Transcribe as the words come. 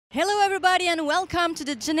everybody and welcome to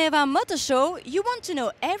the Geneva Motor Show. You want to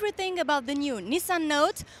know everything about the new Nissan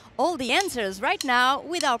Note? All the answers right now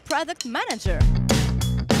with our product manager.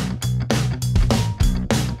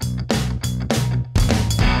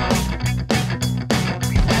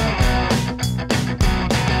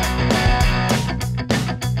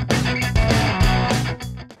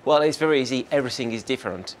 Well, it's very easy. Everything is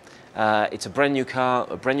different. It's a brand new car,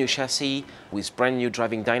 a brand new chassis with brand new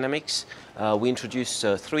driving dynamics. We introduced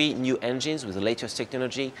 3 new engines with the latest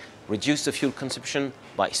technology, reduced the fuel consumption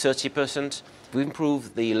by 30%. We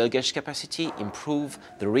improved the luggage capacity, improved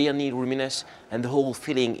the rear knee roominess and the whole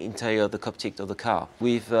feeling interior the cockpit of the car.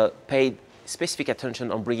 We've paid specific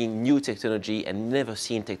attention on bringing new technology and never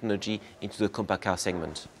seen technology into the compact car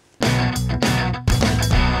segment.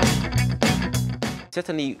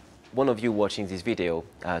 Certainly, one of you watching this video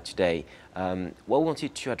today, what we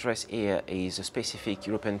wanted to address here is a specific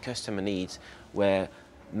European customer needs where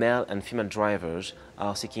male and female drivers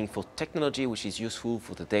are seeking for technology which is useful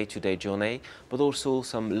for the day-to-day journey, but also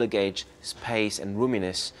some luggage, space and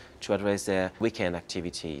roominess to address their weekend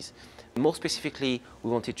activities. More specifically, we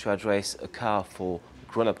wanted to address a car for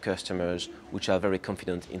grown-up customers which are very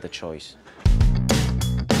confident in the choice.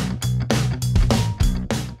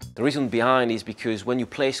 The reason behind is because when you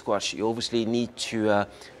play squash, you obviously need to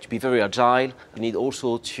be very agile. You need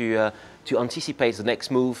also to anticipate the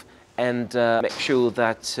next move and make sure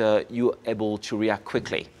that you're able to react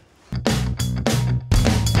quickly.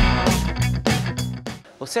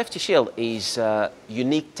 Well, Safety Shield is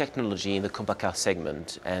unique technology in the compact car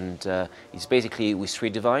segment, and it's basically with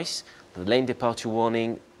 3 devices: the lane departure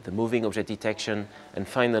warning, the moving object detection, and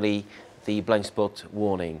finally the blind spot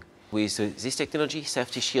warning. With this technology,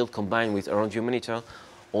 Safety Shield combined with around view monitor,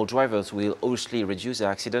 all drivers will obviously reduce the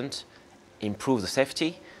accident, improve the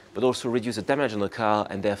safety, but also reduce the damage on the car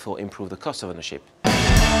and therefore improve the cost of ownership. I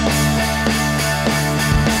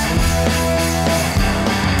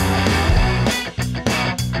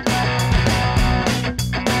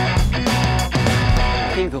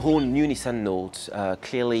think the whole new Nissan Note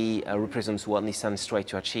clearly represents what Nissan is trying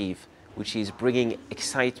to achieve, which is bringing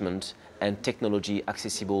excitement and technology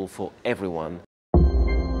accessible for everyone.